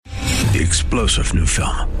The explosive new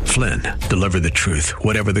film, Flynn, deliver the truth,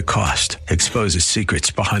 whatever the cost, exposes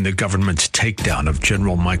secrets behind the government's takedown of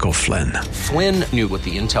General Michael Flynn. Flynn knew what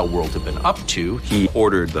the intel world had been up to. He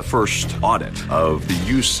ordered the first audit of the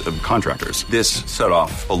use of contractors. This set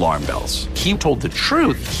off alarm bells. He told the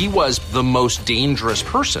truth. He was the most dangerous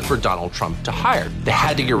person for Donald Trump to hire. They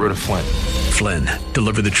had to get rid of Flynn. Flynn,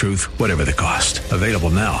 deliver the truth, whatever the cost. Available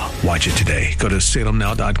now. Watch it today. Go to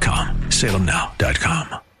salemnow.com.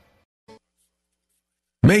 salemnow.com.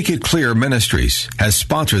 Make It Clear Ministries has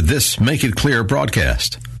sponsored this Make It Clear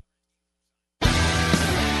broadcast.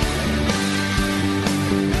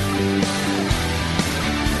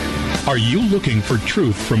 Are you looking for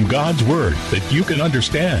truth from God's Word that you can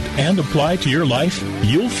understand and apply to your life?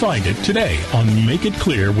 You'll find it today on Make It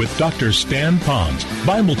Clear with Dr. Stan Pons,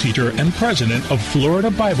 Bible teacher and president of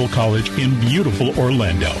Florida Bible College in beautiful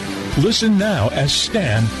Orlando. Listen now as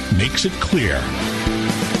Stan makes it clear.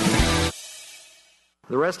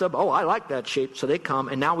 The rest of them, I like that shape, so they come,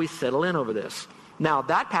 and now we settle in over this. Now,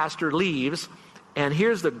 that pastor leaves, and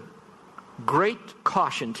here's the great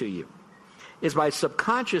caution to you, is by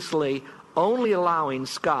subconsciously only allowing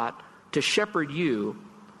Scott to shepherd you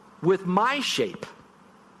with my shape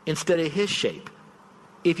instead of his shape.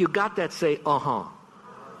 If you got that, say, All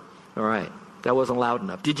right, that wasn't loud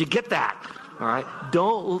enough. Did you get that? All right,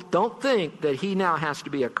 don't think that he now has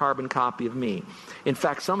to be a carbon copy of me. In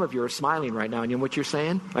fact, some of you are smiling right now, and you know what you're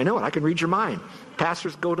saying? I know it. I can read your mind.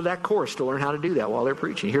 Pastors go to that course to learn how to do that while they're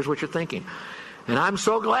preaching. Here's what you're thinking. And I'm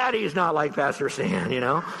so glad he's not like Pastor Stan,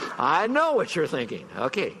 I know what you're thinking.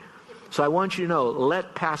 Okay, so I want you to know,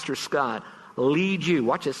 let Pastor Scott lead you,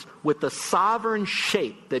 watch this, with the sovereign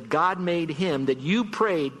shape that God made him, that you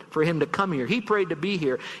prayed for him to come here. He prayed to be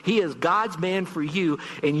here. He is God's man for you,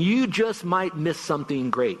 and you just might miss something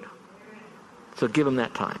great. So give him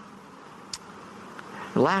that time.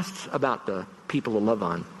 Last, about the people to love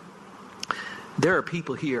on. There are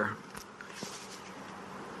people here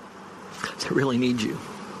that really need you.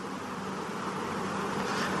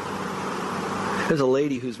 There's a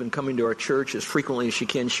lady who's been coming to our church as frequently as she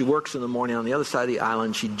can. She works in the morning on the other side of the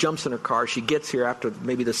island. She jumps in her car. She gets here after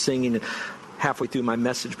maybe the singing halfway through my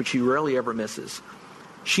message, but she rarely ever misses.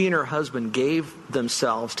 She and her husband gave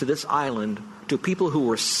themselves to this island, to people who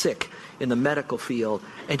were sick in the medical field,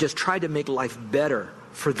 and just tried to make life better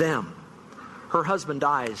for them. Her husband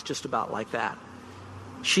dies just about like that.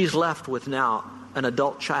 She's left with now an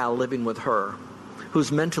adult child living with her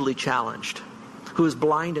who's mentally challenged, who is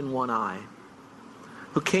blind in one eye,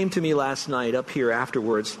 who came to me last night up here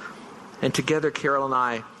afterwards, and together Carol and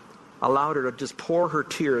I allowed her to just pour her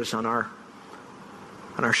tears on our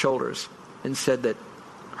shoulders and said that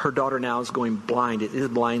her daughter now is going blind. It is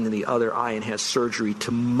blind in the other eye and has surgery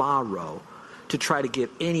tomorrow to try to give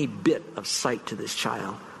any bit of sight to this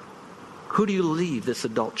child. Who do you leave this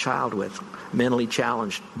adult child with? Mentally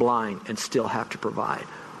challenged, blind, and still have to provide.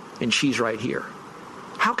 And she's right here.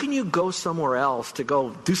 How can you go somewhere else to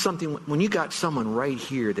go do something when you got someone right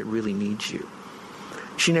here that really needs you?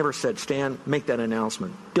 She never said, Stan, make that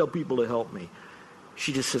announcement. Tell people to help me.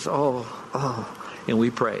 She just says, and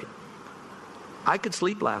we prayed. I could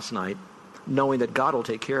sleep last night knowing that God will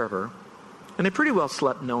take care of her. And I pretty well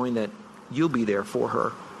slept knowing that you'll be there for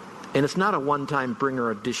her. And it's not a one-time bring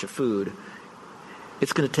her a dish of food.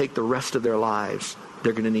 It's going to take the rest of their lives.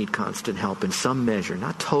 They're going to need constant help in some measure.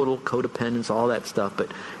 Not total codependence, all that stuff, but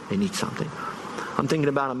they need something. I'm thinking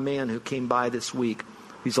about a man who came by this week.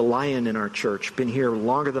 He's a lion in our church. Been here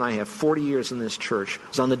longer than I have, 40 years in this church.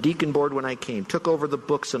 Was on the deacon board when I came. Took over the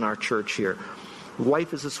books in our church here. His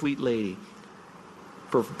wife is a sweet lady.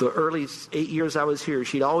 For the early 8 years I was here,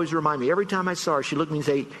 she'd always remind me, every time I saw her, she'd look at me and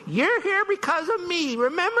say, you're here because of me.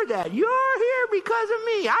 Remember that. You're here because of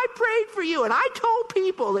me. I prayed for you, and I told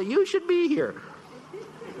people that you should be here.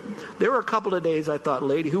 There were a couple of days I thought,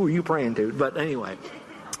 lady, who were you praying to? But anyway.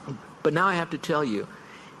 But now I have to tell you,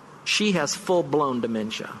 she has full-blown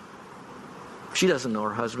dementia. She doesn't know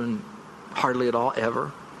her husband hardly at all,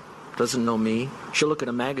 ever. Doesn't know me. She'll look at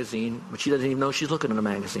a magazine, but she doesn't even know she's looking at a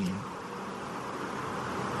magazine.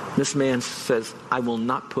 This man says, I will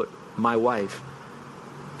not put my wife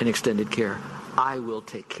in extended care. I will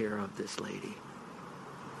take care of this lady.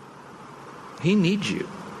 He needs you.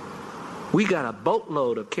 We got a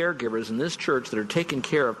boatload of caregivers in this church that are taking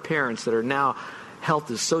care of parents that are now,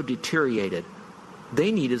 health is so deteriorated.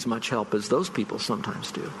 They need as much help as those people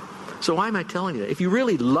sometimes do. So why am I telling you that? If you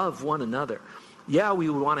really love one another, yeah, we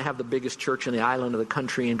would want to have the biggest church in the island of the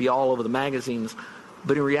country and be all over the magazines.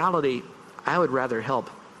 But in reality, I would rather help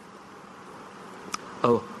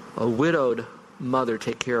a widowed mother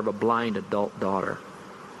take care of a blind adult daughter.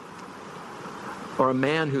 or a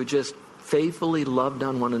man who just faithfully loved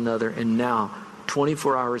on one another and now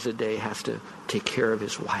 24 hours a day has to take care of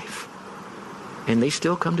his wife. And they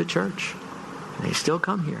still come to church. And they still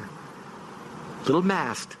come here. Little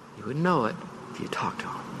masked. You wouldn't know it if you talked to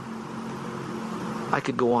them. I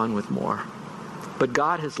could go on with more. But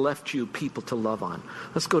God has left you people to love on.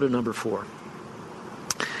 Let's go to number 4.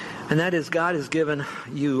 And that is, God has given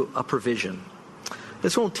you a provision.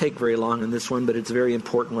 This won't take very long in this one, but it's a very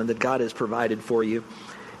important one that God has provided for you.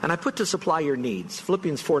 And I put to supply your needs.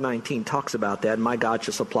 Philippians 4:19 talks about that. My God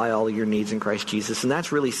shall supply all of your needs in Christ Jesus. And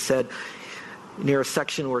that's really said near a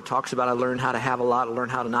section where it talks about I learn how to have a lot, I learn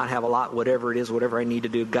how to not have a lot, whatever it is, whatever I need to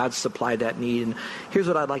do, God supplied that need. And here's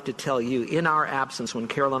what I'd like to tell you. In our absence, when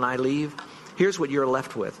Carol and I leave, here's what you're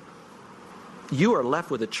left with. You are left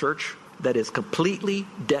with a church that is completely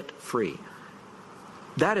debt-free.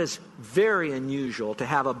 That is very unusual to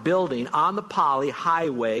have a building on the Poly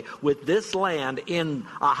Highway with this land in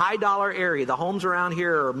a high-dollar area. The homes around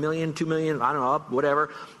here are $1 million, $2 million, I don't know,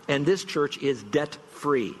 whatever. And this church is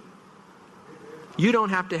debt-free. You don't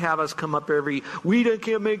have to have us come up we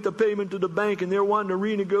can't make the payment to the bank and they're wanting to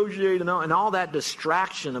renegotiate and all that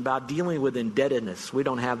distraction about dealing with indebtedness. We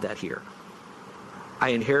don't have that here. I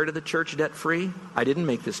inherited the church debt-free. I didn't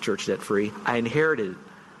make this church debt-free. I inherited it.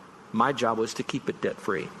 My job was to keep it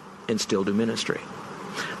debt-free and still do ministry.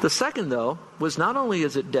 The second, though, was not only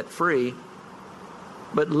is it debt-free,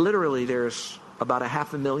 but literally there's about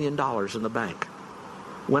 $500,000 in the bank.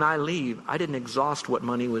 When I leave, I didn't exhaust what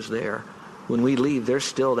money was there. When we leave, there's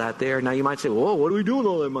still that there. Now you might say, well, what do we do with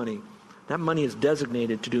all that money? That money is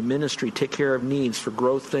designated to do ministry, take care of needs, for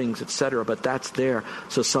growth things, etc. But that's there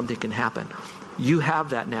so something can happen. You have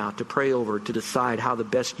that now to pray over, to decide how to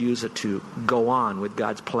best use it to go on with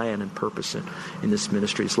God's plan and purpose in this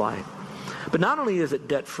ministry's life. But not only is it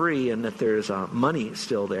debt-free and that there's money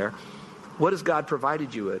still there, what has God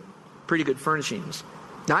provided you with? Pretty good furnishings.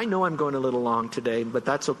 Now, I know I'm going a little long today, but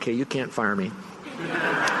that's okay. You can't fire me.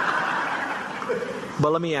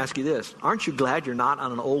 But let me ask you this. Aren't you glad you're not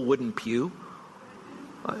on an old wooden pew?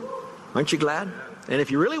 Aren't you glad? And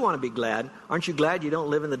if you really want to be glad, aren't you glad you don't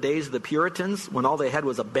live in the days of the Puritans when all they had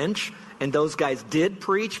was a bench and those guys did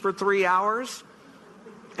preach for 3 hours?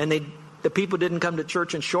 And the people didn't come to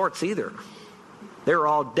church in shorts either. They were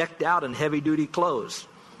all decked out in heavy-duty clothes.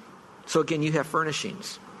 So again, you have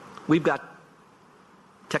furnishings. We've got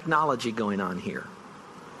technology going on here.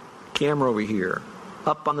 Camera over here.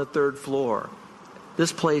 Up on the 3rd floor.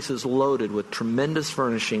 This place is loaded with tremendous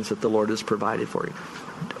furnishings that the Lord has provided for you.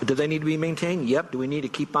 Do they need to be maintained? Yep. Do we need to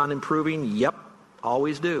keep on improving? Yep.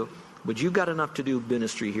 Always do. But you've got enough to do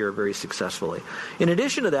ministry here very successfully. In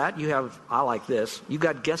addition to that, you have, I like this, you've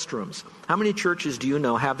got guest rooms. How many churches do you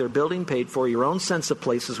know have their building paid for, your own sense of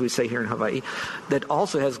places, we say here in Hawaii, that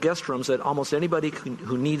also has guest rooms that almost anybody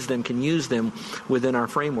who needs them can use them within our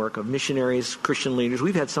framework of missionaries, Christian leaders.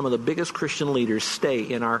 We've had some of the biggest Christian leaders stay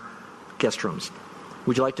in our guest rooms.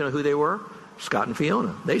 Would you like to know who they were? Scott and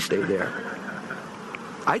Fiona. They stayed there.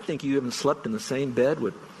 I think you even slept in the same bed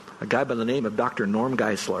with a guy by the name of Dr. Norm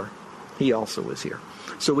Geisler. He also was here.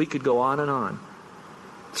 So we could go on and on.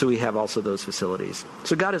 So we have also those facilities.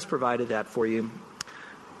 So God has provided that for you,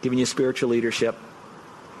 giving you spiritual leadership.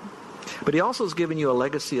 But he also has given you a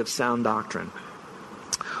legacy of sound doctrine.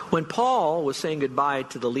 When Paul was saying goodbye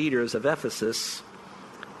to the leaders of Ephesus,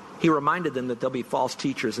 he reminded them that there'll be false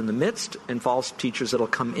teachers in the midst and false teachers that'll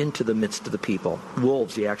come into the midst of the people.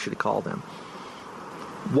 Wolves, he actually called them.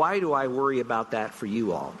 Why do I worry about that for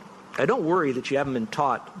you all? I don't worry that you haven't been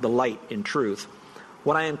taught the light in truth.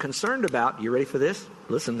 What I am concerned about, you ready for this?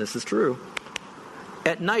 Listen, this is true.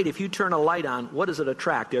 At night, if you turn a light on, what does it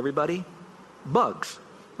attract, everybody? Bugs,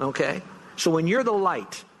 okay? So when you're the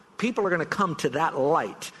light, people are going to come to that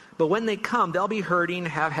light. But when they come, they'll be hurting,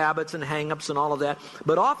 have habits and hang-ups and all of that.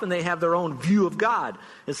 But often they have their own view of God.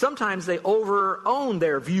 And sometimes they over-own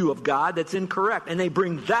their view of God that's incorrect. And they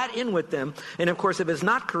bring that in with them. And of course, if it's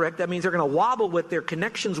not correct, that means they're going to wobble with their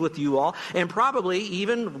connections with you all. And probably,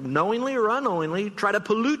 even knowingly or unknowingly, try to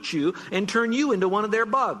pollute you and turn you into one of their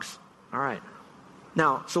bugs. All right.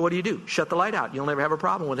 Now, so what do? Shut the light out. You'll never have a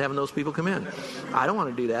problem with having those people come in. I don't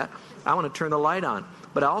want to do that. I want to turn the light on.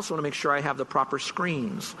 But I also want to make sure I have the proper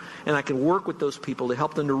screens. And I can work with those people to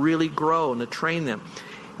help them to really grow and to train them.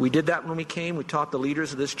 We did that when we came. We taught the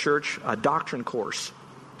leaders of this church a doctrine course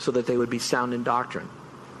so that they would be sound in doctrine.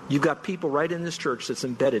 You've got people right in this church that's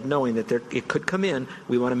embedded knowing that it could come in.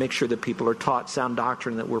 We want to make sure that people are taught sound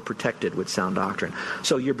doctrine, that we're protected with sound doctrine.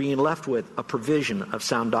 So you're being left with a provision of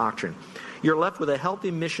sound doctrine. You're left with a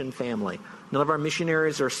healthy mission family. None of our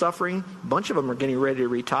missionaries are suffering. A bunch of them are getting ready to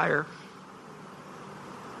retire.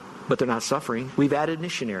 but they're not suffering. We've added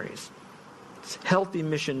missionaries. It's healthy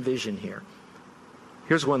mission vision here.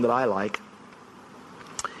 Here's one that I like.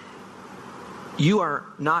 You are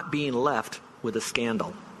not being left with a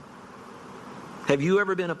scandal. Have you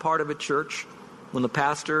ever been a part of a church when the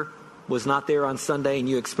pastor was not there on Sunday and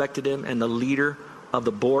you expected him, and the leader of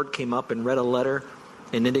the board came up and read a letter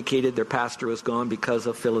and indicated their pastor was gone because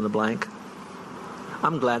of fill in the blank?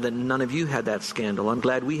 I'm glad that none of you had that scandal. I'm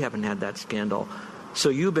glad we haven't had that scandal. So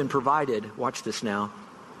you've been provided, watch this now,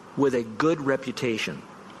 with a good reputation.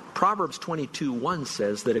 Proverbs 22:1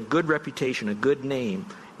 says that a good reputation, a good name,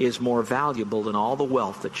 is more valuable than all the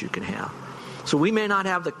wealth that you can have. So we may not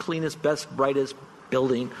have the cleanest, best, brightest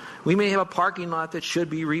building. We may have a parking lot that should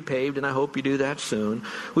be repaved, and I hope you do that soon.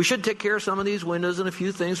 We should take care of some of these windows and a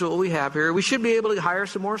few things what we have here. We should be able to hire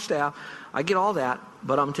some more staff. I get all that,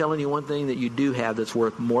 but I'm telling you one thing that you do have that's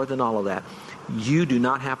worth more than all of that. You do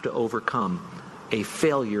not have to overcome a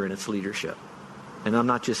failure in its leadership. And I'm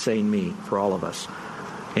not just saying me, for all of us.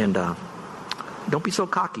 And don't be so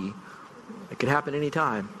cocky. It could happen any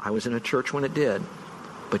time. I was in a church when it did.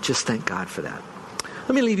 But just thank God for that.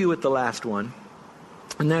 Let me leave you with the last one.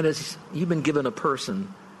 And that is, you've been given a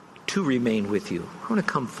person to remain with you. I want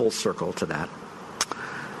to come full circle to that.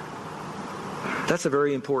 That's a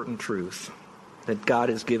very important truth, that God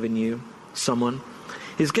has given you someone.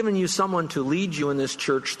 He's given you someone to lead you in this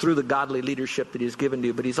church through the godly leadership that He's given to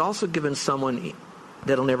you, but He's also given someone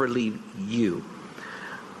that'll never leave you.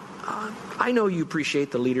 I know you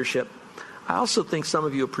appreciate the leadership. I also think some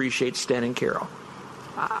of you appreciate Stan and Carol.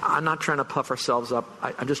 I'm not trying to puff ourselves up.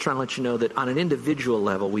 I'm just trying to let you know that on an individual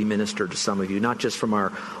level, we minister to some of you, not just from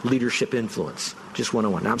our leadership influence, just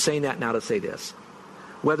one-on-one. Now, I'm saying that now to say this.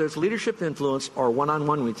 Whether it's leadership influence or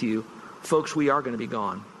one-on-one with you, folks, we are going to be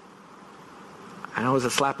gone. I know it's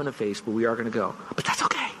a slap in the face, but we are going to go. But that's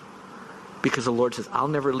okay. Because the Lord says, I'll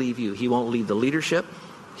never leave you. He won't leave the leadership.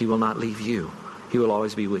 He will not leave you. He will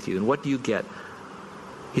always be with you. And what do you get?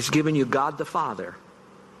 He's given you God the Father.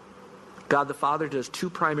 God the Father does two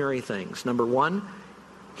primary things. Number one,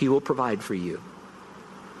 He will provide for you.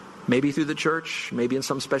 Maybe through the church, maybe in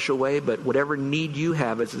some special way, but whatever need you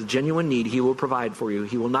have, it's a genuine need, He will provide for you.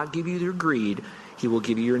 He will not give you your greed. He will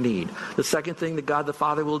give you your need. The second thing that God the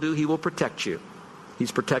Father will do, He will protect you.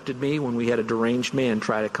 He's protected me when we had a deranged man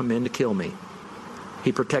try to come in to kill me.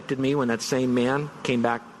 He protected me when that same man came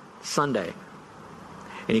back Sunday.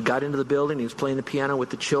 And he got into the building, he was playing the piano with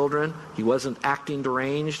the children. He wasn't acting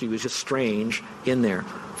deranged, he was just strange in there.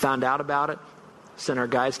 Found out about it, sent our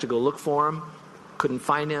guys to go look for him, couldn't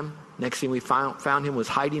find him. Next thing we found him was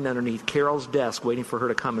hiding underneath Carol's desk, waiting for her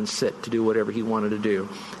to come and sit to do whatever he wanted to do.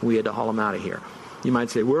 We had to haul him out of here. You might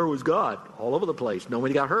say, where was God? All over the place.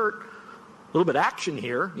 Nobody got hurt. A little bit of action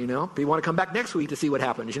here, you know. You want to come back next week to see what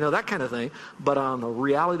happens, you know, that kind of thing. But on the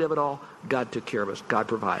reality of it all, God took care of us. God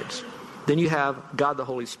provides. Then you have God the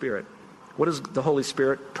Holy Spirit. What is the Holy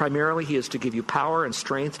Spirit? Primarily, He is to give you power and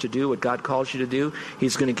strength to do what God calls you to do.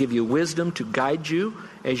 He's going to give you wisdom to guide you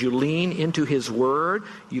as you lean into His Word.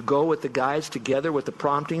 You go with the guides together with the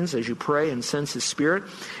promptings as you pray and sense His Spirit.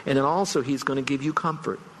 And then also, He's going to give you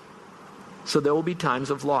comfort. So there will be times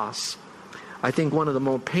of loss. I think one of the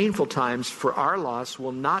more painful times for our loss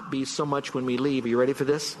will not be so much when we leave. Are you ready for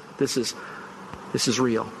this? This is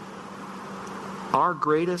real. Our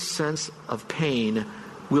greatest sense of pain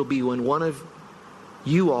will be when one of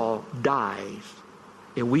you all dies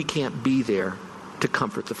and we can't be there to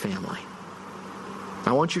comfort the family.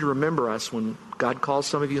 I want you to remember us when God calls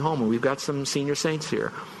some of you home, and we've got some senior saints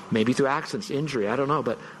here, maybe through accidents, injury, I don't know,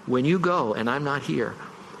 but when you go and I'm not here,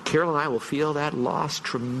 Carol and I will feel that loss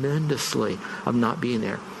tremendously of not being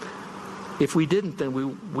there. If we didn't, then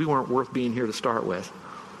we weren't worth being here to start with.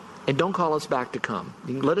 And don't call us back to come.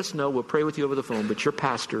 You can let us know. We'll pray with you over the phone, but your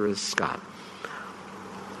pastor is Scott.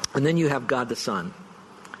 And then you have God the Son.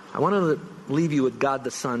 I want to leave you with God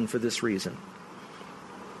the Son for this reason.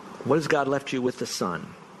 What has God left you with the Son?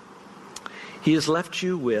 He has left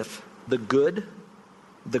you with the good,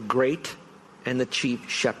 the great, and the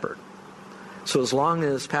chief shepherd. So as long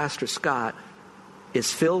as Pastor Scott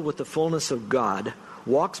is filled with the fullness of God,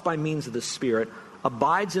 walks by means of the Spirit,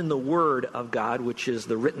 abides in the Word of God, which is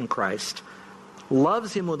the written Christ,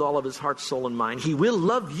 loves Him with all of his heart, soul, and mind, He will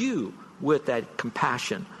love you with that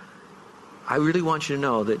compassion. I really want you to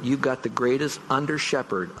know that you've got the greatest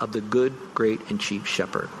under-shepherd of the good, great, and chief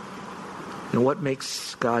shepherd. And what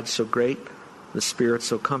makes God so great, the Spirit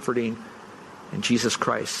so comforting, and Jesus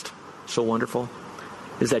Christ so wonderful,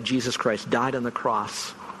 is that Jesus Christ died on the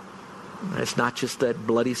cross. And it's not just that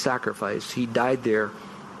bloody sacrifice. He died there.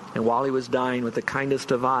 And while He was dying with the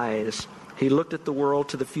kindest of eyes, He looked at the world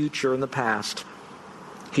to the future and the past.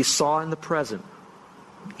 He saw in the present,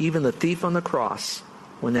 even the thief on the cross,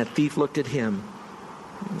 when that thief looked at him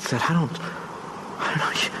and said, I don't know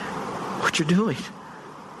what you're doing.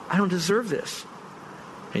 I don't deserve this.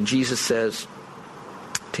 And Jesus says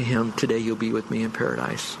to him, today you'll be with me in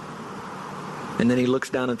paradise. And then he looks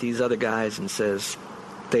down at these other guys and says,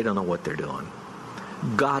 they don't know what they're doing.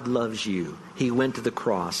 God loves you. He went to the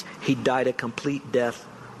cross. He died a complete death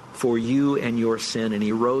for you and your sin, and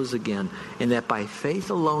he rose again, and that by faith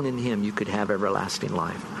alone in him you could have everlasting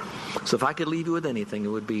life. So if I could leave you with anything, it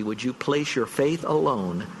would be, would you place your faith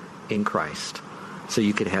alone in Christ so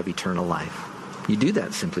you could have eternal life? You do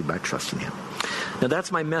that simply by trusting him. Now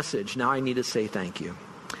that's my message. Now I need to say thank you.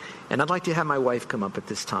 And I'd like to have my wife come up at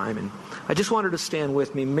this time, and I just want her to stand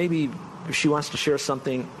with me. Maybe if she wants to share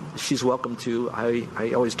something, she's welcome to.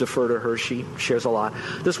 I always defer to her. She shares a lot.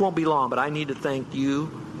 This won't be long, but I need to thank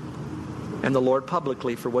you and the Lord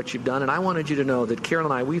publicly for what you've done. And I wanted you to know that Carol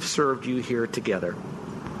and I, we've served you here together.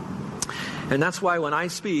 And that's why when I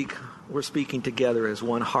speak, we're speaking together as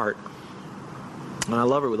one heart. And I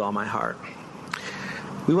love her with all my heart.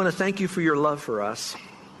 We want to thank you for your love for us.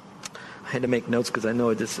 I had to make notes because I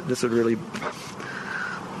know this would really...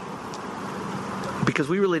 Because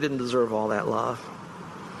we really didn't deserve all that love.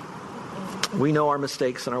 We know our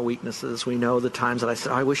mistakes and our weaknesses. We know the times that I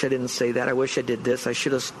said, oh, I wish I didn't say that. I wish I did this. I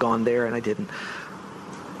should have gone there, and I didn't.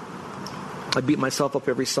 I beat myself up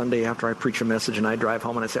every Sunday after I preach a message, and I drive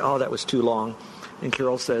home and I say, oh, that was too long. And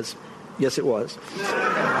Carol says, yes, it was.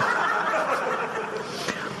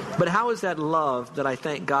 But how is that love that I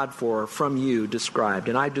thank God for from you described?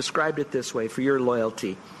 And I described it this way, for your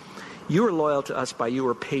loyalty. You were loyal to us by you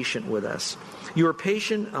were patient with us. You were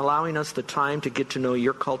patient, allowing us the time to get to know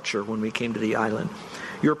your culture when we came to the island.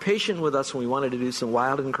 You were patient with us when we wanted to do some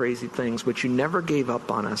wild and crazy things, but you never gave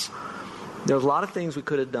up on us. There was a lot of things we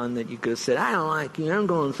could have done that you could have said, I don't like you, I'm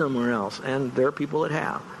going somewhere else. And there are people that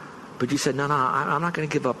have. But you said, no, I'm not going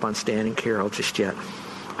to give up on Stan and Carol just yet.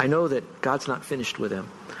 I know that God's not finished with them.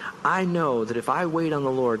 I know that if I wait on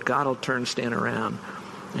the Lord, God will turn Stan around.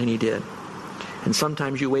 And he did. And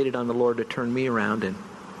sometimes you waited on the Lord to turn me around, and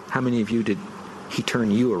how many of you did he turn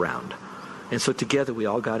you around? And so together we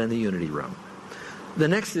all got in the unity room. The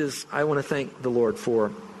next is, I want to thank the Lord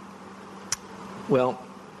for the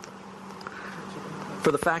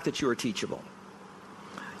fact that you are teachable.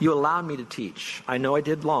 You allowed me to teach. I know I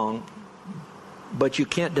did long, but you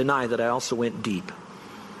can't deny that I also went deep.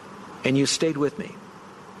 And you stayed with me.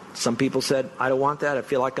 Some people said, I don't want that. I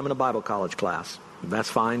feel like I'm in a Bible college class.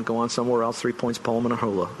 That's fine. Go on somewhere else, 3 points, poem, and a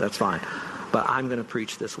hula. That's fine. But I'm going to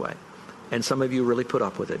preach this way. And some of you really put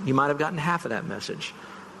up with it. You might have gotten half of that message,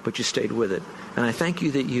 but you stayed with it. And I thank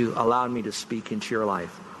you that you allowed me to speak into your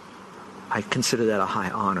life. I consider that a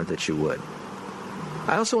high honor that you would.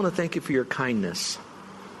 I also want to thank you for your kindness.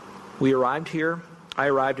 We arrived here. I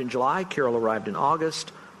arrived in July. Carol arrived in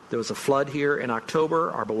August. There was a flood here in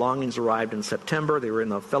October. Our belongings arrived in September. They were in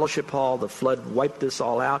the fellowship hall. The flood wiped this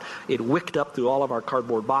all out. It wicked up through all of our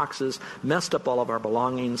cardboard boxes, messed up all of our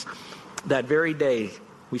belongings. That very day,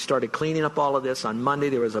 we started cleaning up all of this. On Monday,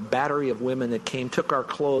 there was a battery of women that came, took our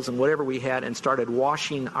clothes and whatever we had, and started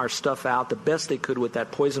washing our stuff out the best they could with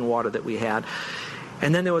that poison water that we had.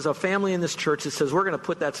 And then there was a family in this church that says, we're going to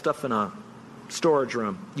put that stuff in a storage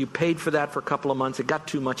room. You paid for that for a couple of months. It got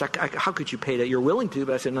too much. How could you pay that? You're willing to,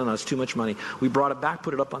 but I said, no, it's too much money. We brought it back,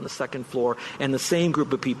 put it up on the second floor, and the same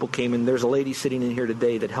group of people came in. There's a lady sitting in here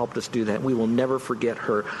today that helped us do that. We will never forget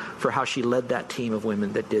her for how she led that team of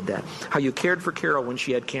women that did that. How you cared for Carol when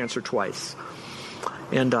she had cancer twice.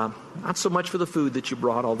 And not so much for the food that you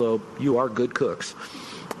brought, although you are good cooks,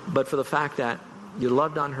 but for the fact that you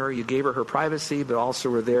loved on her, you gave her privacy, but also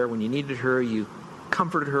were there when you needed her. You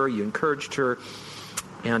comforted her, you encouraged her,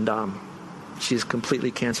 and she's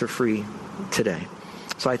completely cancer-free today.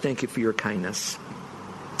 So I thank you for your kindness.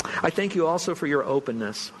 I thank you also for your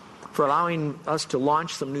openness, for allowing us to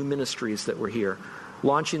launch some new ministries that were here,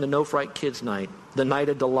 launching the No Fright Kids Night, the Night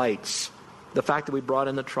of Delights, the fact that we brought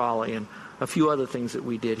in the trolley, and a few other things that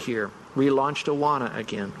we did here. Relaunched Awana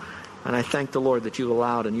again, and I thank the Lord that you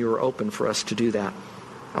allowed and you were open for us to do that.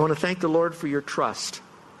 I want to thank the Lord for your trust.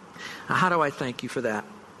 Now, how do I thank you for that?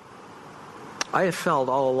 I have felt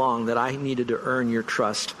all along that I needed to earn your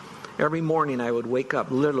trust. Every morning I would wake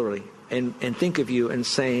up literally and think of you and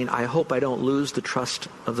saying, I hope I don't lose the trust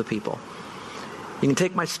of the people. You can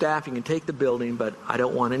take my staff, you can take the building, but I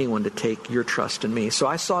don't want anyone to take your trust in me. So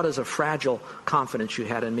I saw it as a fragile confidence you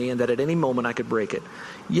had in me, and that at any moment I could break it.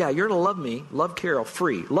 Yeah, you're going to love me, love Carol,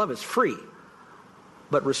 free. Love is free.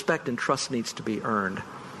 But respect and trust needs to be earned.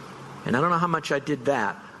 And I don't know how much I did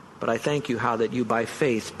that, but I thank you how that you by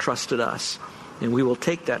faith trusted us. And we will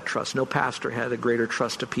take that trust. No pastor had a greater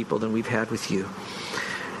trust of people than we've had with you.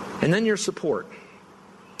 And then your support.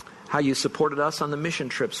 How you supported us on the mission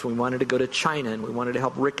trips. We wanted to go to China, and we wanted to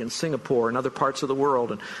help Rick in Singapore and other parts of the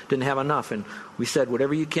world, and didn't have enough. And we said,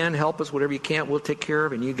 whatever you can, help us. Whatever you can't, we'll take care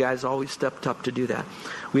of. And you guys always stepped up to do that.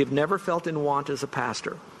 We have never felt in want as a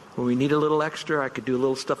pastor. When we need a little extra, I could do a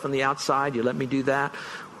little stuff on the outside. You let me do that.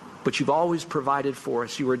 But you've always provided for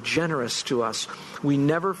us. You were generous to us. We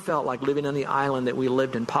never felt like living on the island that we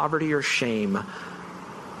lived in poverty or shame.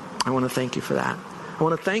 I want to thank you for that. I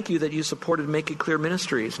want to thank you that you supported Make It Clear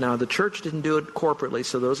Ministries. Now, the church didn't do it corporately,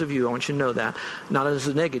 so those of you, I want you to know that. Not as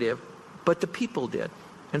a negative, but the people did.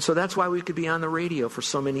 And so that's why we could be on the radio for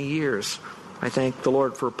so many years. I thank the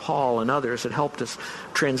Lord for Paul and others that helped us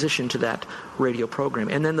transition to that radio program.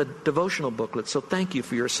 And then the devotional booklet. So thank you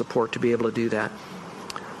for your support to be able to do that.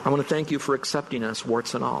 I want to thank you for accepting us,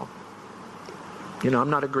 warts and all. You know, I'm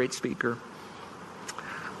not a great speaker.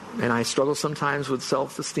 And I struggle sometimes with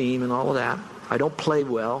self-esteem and all of that. I don't play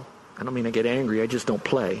well. I don't mean I get angry. I just don't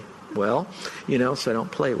play well. You know, so I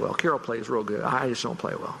don't play well. Carol plays real good. I just don't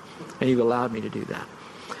play well. And you've allowed me to do that.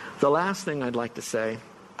 The last thing I'd like to say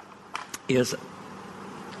is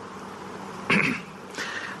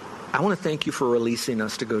I want to thank you for releasing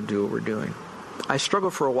us to go do what we're doing. I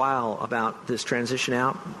struggled for a while about this transition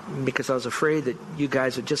out because I was afraid that you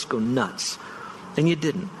guys would just go nuts. And you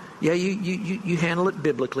didn't. Yeah, you handle it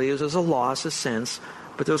biblically. It was a loss, a sense,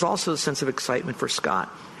 but there was also a sense of excitement for Scott.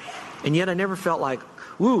 And yet I never felt like,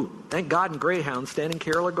 woo, thank God and Greyhound, Stan and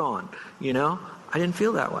Carol are gone. You know, I didn't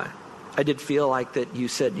feel that way. I did feel like that you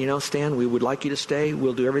said, you know, Stan, we would like you to stay.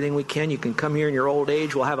 We'll do everything we can. You can come here in your old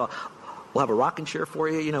age. We'll have a rocking chair for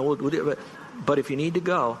you. You know, we'll do it. But if you need to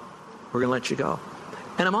go, we're going to let you go.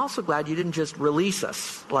 And I'm also glad you didn't just release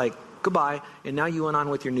us, like, goodbye, and now you went on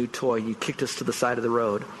with your new toy. You kicked us to the side of the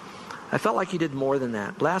road. I felt like you did more than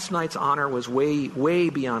that. Last night's honor was way, way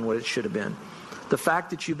beyond what it should have been. The fact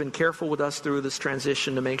that you've been careful with us through this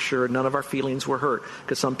transition to make sure none of our feelings were hurt,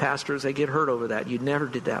 because some pastors, they get hurt over that. You never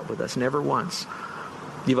did that with us, never once.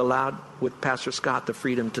 You've allowed, with Pastor Scott, the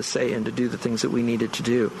freedom to say and to do the things that we needed to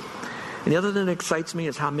do. And the other thing that excites me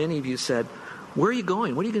is how many of you said, where are you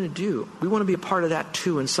going? What are you going to do? We want to be a part of that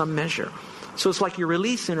too in some measure. So it's like you're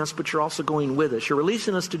releasing us, but you're also going with us. You're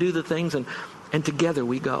releasing us to do the things, and together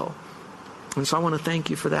we go. And so I want to thank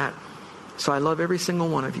you for that. So I love every single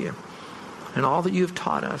one of you. And all that you've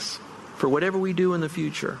taught us, for whatever we do in the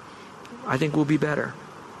future, I think we'll be better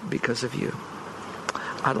because of you.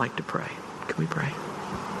 I'd like to pray. Can we pray?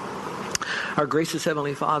 Our gracious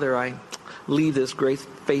Heavenly Father, I leave this great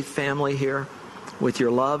faith family here with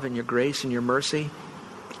your love and your grace and your mercy.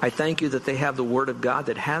 I thank you that they have the Word of God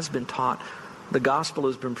that has been taught. The gospel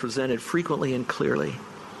has been presented frequently and clearly.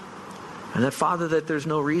 And that, Father, that there's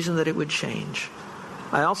no reason that it would change.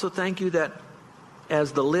 I also thank you that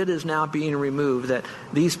as the lid is now being removed, that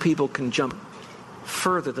these people can jump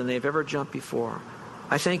further than they've ever jumped before.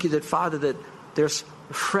 I thank you that, Father, that there's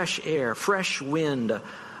fresh air, fresh wind,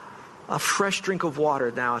 a fresh drink of water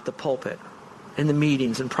now at the pulpit, in the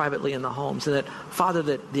meetings and privately in the homes. And that, Father,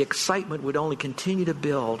 that the excitement would only continue to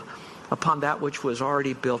build upon that which was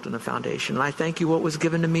already built in the foundation. And I thank you what was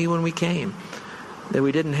given to me when we came, that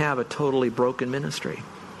we didn't have a totally broken ministry.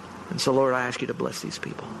 And so, Lord, I ask you to bless these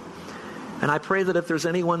people. And I pray that if there's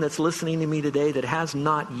anyone that's listening to me today that has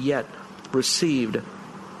not yet received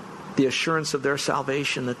the assurance of their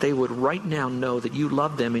salvation, that they would right now know that you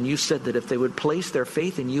love them, and you said that if they would place their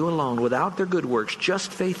faith in you alone, without their good works,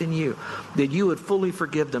 just faith in you, that you would fully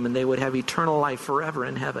forgive them and they would have eternal life forever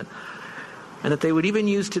in heaven. And that they would even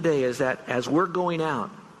use today as that as we're going out,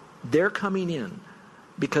 they're coming in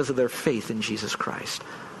because of their faith in Jesus Christ.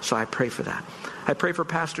 So I pray for that. I pray for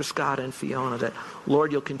Pastor Scott and Fiona that,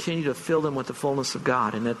 Lord, you'll continue to fill them with the fullness of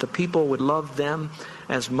God, and that the people would love them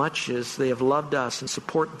as much as they have loved us, and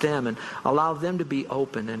support them and allow them to be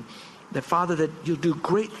open. And that, Father, that you'll do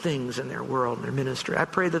great things in their world and their ministry. I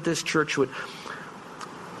pray that this church would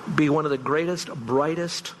be one of the greatest,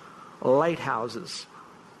 brightest lighthouses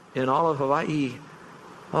in all of Hawaii,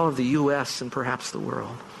 all of the U.S., and perhaps the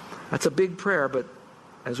world. That's a big prayer, but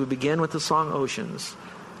as we begin with the song Oceans,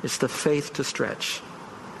 it's the faith to stretch.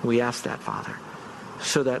 We ask that, Father,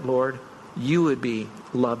 so that, Lord, you would be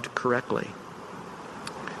loved correctly.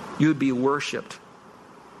 You would be worshipped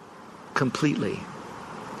completely,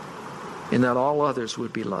 and that all others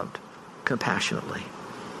would be loved compassionately.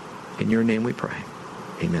 In your name we pray.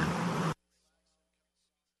 Amen.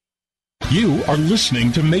 You are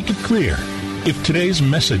listening to Make It Clear. If today's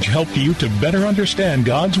message helped you to better understand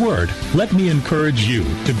God's Word, let me encourage you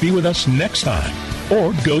to be with us next time.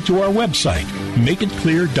 or go to our website,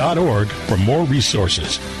 makeitclear.org, for more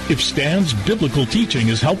resources. If Stan's biblical teaching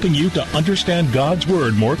is helping you to understand God's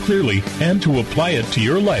Word more clearly and to apply it to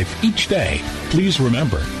your life each day, please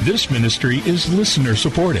remember, this ministry is listener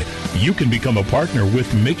supported. You can become a partner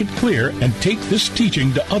with Make It Clear and take this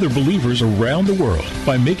teaching to other believers around the world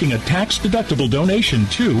by making a tax-deductible donation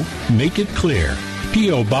to Make It Clear.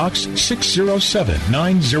 P.O. Box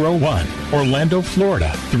 607901, Orlando,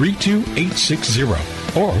 Florida 32860.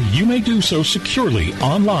 Or you may do so securely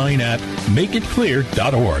online at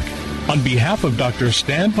makeitclear.org. On behalf of Dr.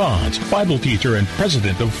 Stan Ponz, Bible teacher and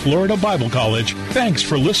president of Florida Bible College, thanks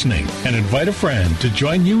for listening and invite a friend to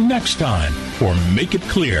join you next time for Make It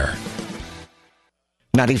Clear.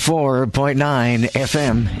 94.9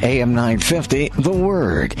 FM, AM 950, The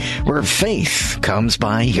Word, where faith comes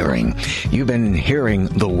by hearing. You've been hearing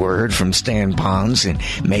The Word from Stan Ponz and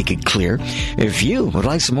Make It Clear. If you would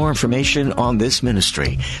like some more information on this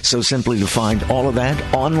ministry, so simply to find all of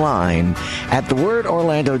that online at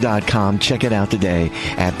thewordorlando.com. Check it out today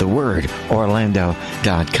at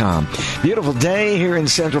thewordorlando.com. Beautiful day here in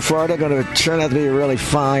Central Florida. Going to turn out to be a really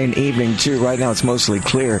fine evening, too. Right now it's mostly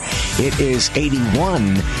clear. It is 81.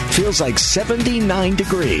 Feels like 79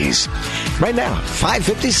 degrees. Right now,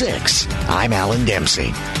 5:56. I'm Alan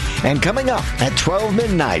Dempsey. And coming up at 12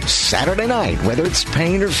 midnight, Saturday night, whether it's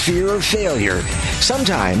pain or fear or failure,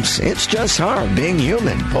 sometimes it's just hard being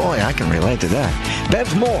human. Boy, I can relate to that.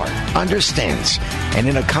 Beth Moore understands. And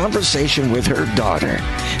in a conversation with her daughter,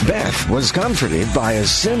 Beth was comforted by a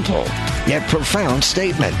simple yet profound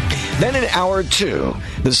statement. Then in hour 2,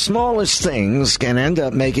 the smallest things can end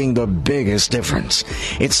up making the biggest difference.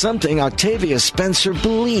 It's something Octavia Spencer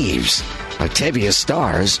believes. Octavia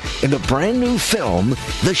stars in the brand new film,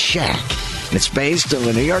 The Shack. It's based on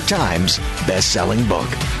the New York Times best-selling book.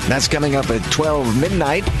 That's coming up at 12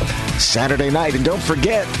 midnight, Saturday night. And don't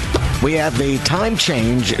forget, we have the time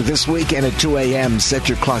change this weekend at 2 a.m. Set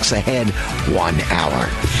your clocks ahead 1 hour.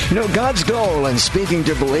 You know, God's goal in speaking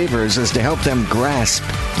to believers is to help them grasp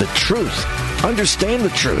the truth, understand the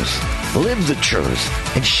truth, live the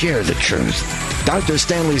truth, and share the truth. Dr.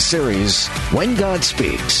 Stanley's series, When God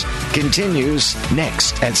Speaks, continues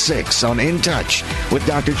next at 6 on In Touch with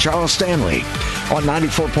Dr. Charles Stanley on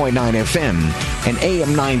 94.9 FM and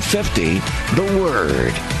AM 950, The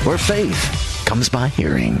Word, where faith comes by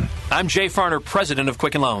hearing. I'm Jay Farner, president of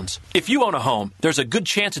Quicken Loans. If you own a home, there's a good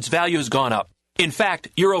chance its value has gone up. In fact,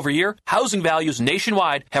 year over year, housing values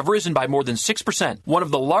nationwide have risen by more than 6%, one of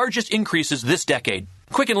the largest increases this decade.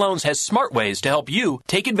 Quicken Loans has smart ways to help you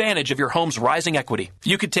take advantage of your home's rising equity.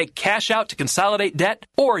 You could take cash out to consolidate debt,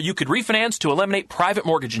 or you could refinance to eliminate private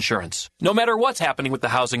mortgage insurance. No matter what's happening with the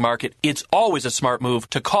housing market, it's always a smart move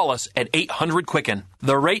to call us at 800-QUICKEN.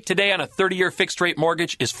 The rate today on a 30-year fixed-rate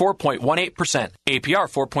mortgage is 4.18%, APR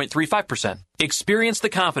 4.35%. Experience the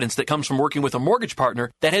confidence that comes from working with a mortgage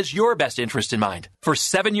partner that has your best interest in mind. For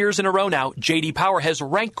 7 years in a row now, J.D. Power has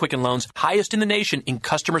ranked Quicken Loans highest in the nation in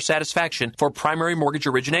customer satisfaction for primary mortgage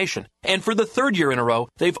origination. And for the 3rd year in a row,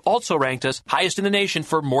 they've also ranked us highest in the nation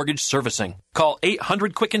for mortgage servicing. Call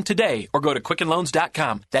 800-QUICKEN today or go to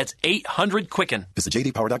QuickenLoans.com. That's 800-QUICKEN. Visit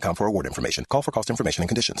jdpower.com for award information. Call for cost information and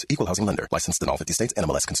conditions. Equal housing lender. Licensed in all 50 states.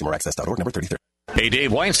 NMLS ConsumerAccess.org, number 33. Hey,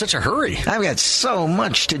 Dave, why in such a hurry? I've got so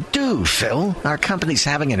much to do, Phil. Our company's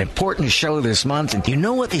having an important show this month, and you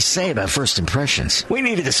know what they say about first impressions. We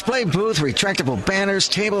need a display booth, retractable banners,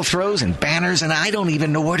 table throws, and banners, and I don't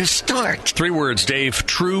even know where to start. 3 words, Dave.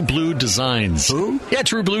 True Blue Designs. Who? Yeah,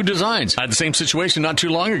 True Blue Designs. I had the same situation not too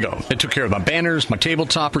long ago. They took care of my banners, my table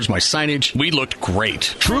toppers, my signage. We looked great.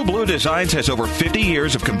 True Blue Designs has over 50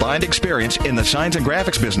 years of combined experience in the signs and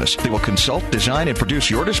graphics business. They will consult, design, and produce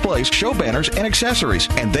your displays, show banners, and accessories,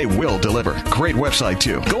 and they will deliver. Great website,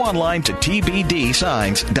 too. Go online to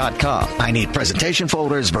tbdsigns.com. I need presentation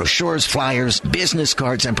folders, brochures, flyers, business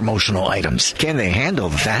cards, and promotional items. Can they handle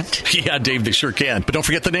that? Yeah, Dave, they sure can. But don't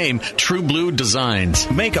forget the name, True Blue Designs.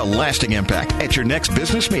 Make a lasting impact at your next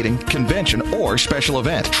business meeting, convention, or special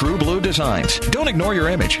event. True Blue Designs. Don't ignore your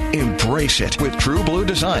image. Embrace it with True Blue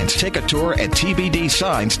Designs. Take a tour at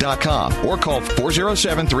tbdsigns.com or call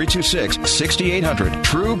 407-326-6800.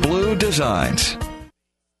 True Blue Designs.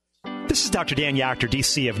 This is Dr. Dan Yachter,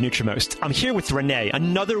 DC of Nutrimost. I'm here with Renee,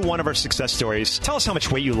 another one of our success stories. Tell us how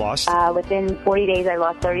much weight you lost. Within 40 days, I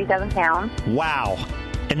lost 37 pounds. Wow.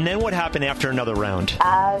 And then what happened after another round?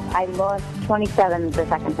 I lost 27 the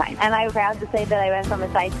second time. And I'm proud to say that I went from a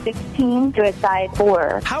size 16 to a size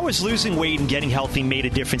 4. How has losing weight and getting healthy made a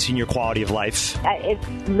difference in your quality of life? It's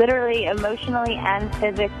literally, emotionally, and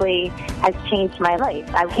physically has changed my life.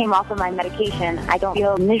 I came off of my medication. I don't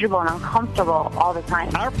feel miserable and uncomfortable all the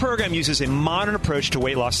time. Our program uses a modern approach to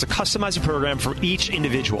weight loss to customize a program for each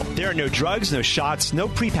individual. There are no drugs, no shots, no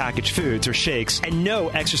prepackaged foods or shakes, and no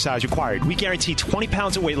exercise required. We guarantee 20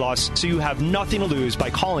 pounds of weight loss, so you have nothing to lose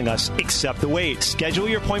by calling us except the weight. Schedule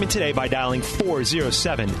your appointment today by dialing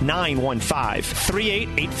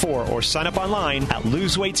 407-915-3884 or sign up online at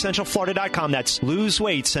loseweightcentralflorida.com. That's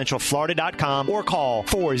loseweightcentralflorida.com or call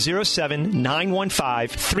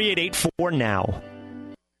 407-915-3884 now.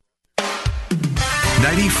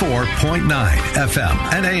 94.9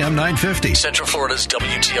 FM and AM 950. Central Florida's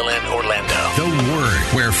WTLN Orlando. The Word,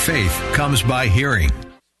 where faith comes by hearing.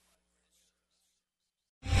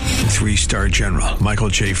 3-star General Michael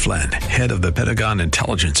J. Flynn, head of the Pentagon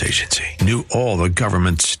Intelligence Agency, knew all the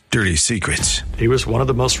government's dirty secrets. He was one of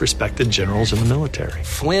the most respected generals in the military.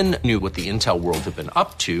 Flynn knew what the intel world had been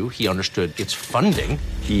up to. He understood its funding.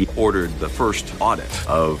 He ordered the first audit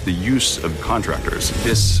of the use of contractors.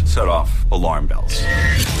 This set off alarm bells.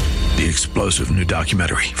 The explosive new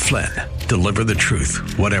documentary, Flynn, Deliver the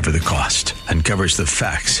Truth, Whatever the Cost, uncovers the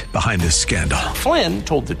facts behind this scandal. Flynn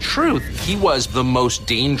told the truth. He was the most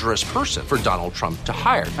dangerous person for Donald Trump to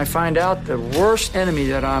hire. I find out the worst enemy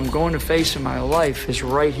that I'm going to face in my life is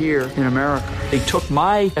right here in America. They took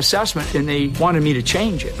my assessment and they wanted me to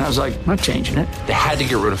change it. And I was like, I'm not changing it. They had to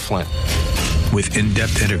get rid of Flynn. With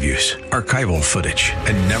in-depth interviews, archival footage,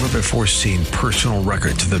 and never-before-seen personal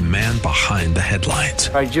records of the man behind the headlines.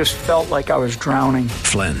 I just felt like I was drowning.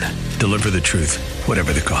 Flynn, Deliver the Truth,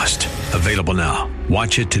 Whatever the Cost. Available now.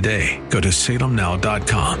 Watch it today. Go to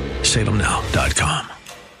salemnow.com. salemnow.com.